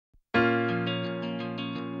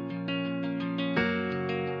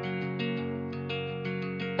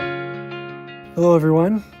Hello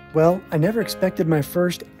everyone. Well, I never expected my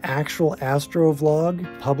first actual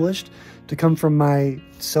AstroVlog published to come from my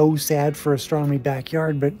so sad for astronomy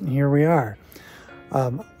backyard, but here we are.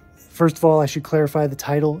 First of all, I should clarify the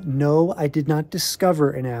title. No, I did not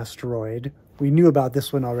discover an asteroid. We knew about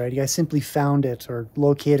this one already. I simply found it or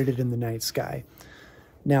located it in the night sky.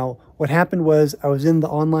 Now, what happened was I was in the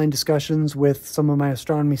online discussions with some of my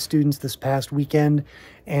astronomy students this past weekend,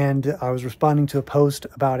 and I was responding to a post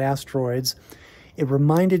about asteroids. It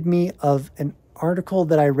reminded me of an article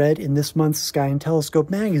that I read in this month's Sky and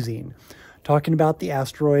Telescope magazine, talking about the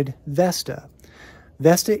asteroid Vesta.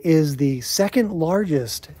 Vesta is the second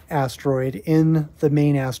largest asteroid in the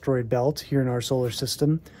main asteroid belt here in our solar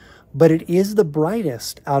system, but it is the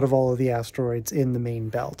brightest out of all of the asteroids in the main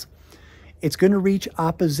belt. It's going to reach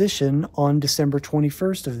opposition on December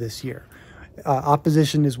 21st of this year.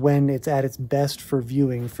 Opposition is when it's at its best for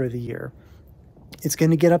viewing for the year. It's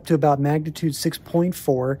going to get up to about magnitude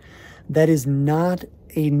 6.4. That is not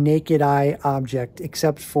a naked eye object,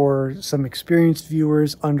 except for some experienced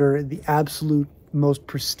viewers under the absolute most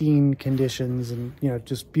pristine conditions and,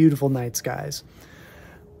 just beautiful night skies.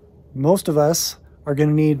 Most of us are going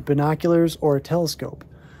to need binoculars or a telescope.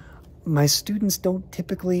 My students don't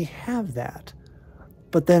typically have that.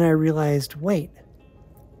 But then I realized, wait,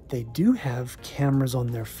 they do have cameras on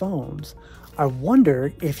their phones. I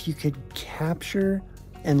wonder if you could capture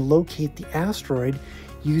and locate the asteroid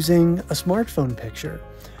using a smartphone picture.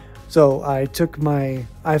 So I took my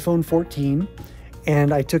iPhone 14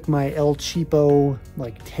 and I took my El Cheapo,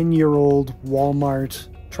 10-year-old Walmart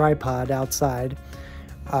tripod outside.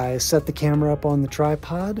 I set the camera up on the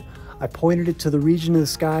tripod. I pointed it to the region of the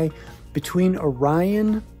sky between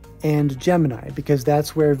Orion and Gemini, because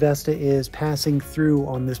that's where Vesta is passing through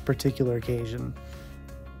on this particular occasion.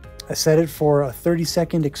 I set it for a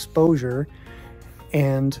 30-second exposure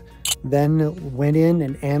and then went in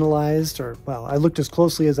and analyzed, I looked as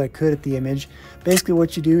closely as I could at the image. Basically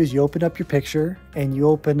what you do is you open up your picture and you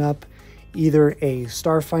open up either a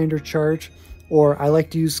Starfinder chart, or I like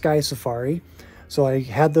to use Sky Safari. So I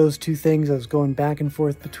had those two things. I was going back and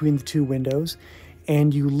forth between the two windows,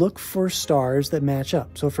 and you look for stars that match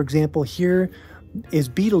up. So for example, here is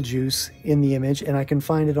Betelgeuse in the image, and I can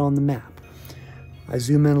find it on the map. I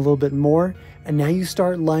zoom in a little bit more, and now you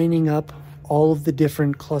start lining up all of the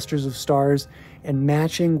different clusters of stars and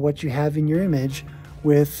matching what you have in your image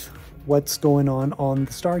with what's going on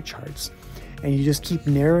the star charts. And you just keep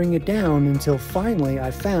narrowing it down until finally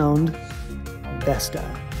I found Vesta.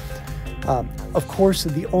 Of course,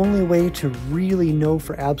 the only way to really know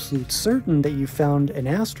for absolute certain that you found an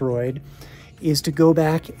asteroid is to go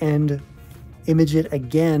back and image it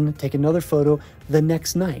again, take another photo the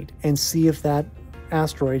next night and see if that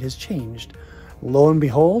asteroid has changed. Lo and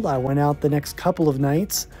behold, I went out the next couple of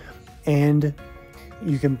nights and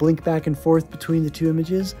you can blink back and forth between the two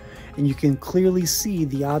images and you can clearly see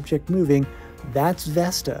the object moving. That's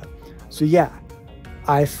Vesta. So yeah,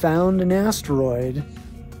 I found an asteroid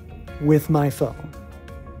with my phone.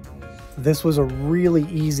 This was a really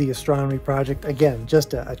easy astronomy project. Again,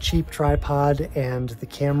 just a cheap tripod and the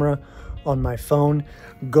camera on my phone.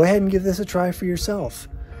 Go ahead and give this a try for yourself.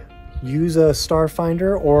 Use a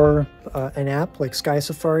Starfinder or an app like Sky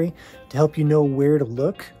Safari to help you know where to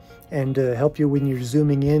look and to help you when you're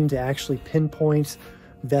zooming in to actually pinpoint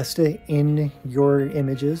Vesta in your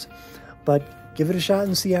images. But give it a shot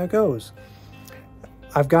and see how it goes.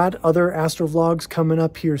 I've got other AstroVlogs coming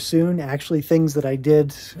up here soon, actually things that I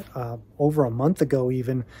did over a month ago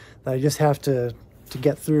even, that I just have to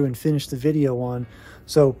get through and finish the video on.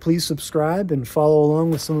 So please subscribe and follow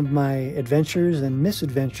along with some of my adventures and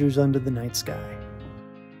misadventures under the night sky.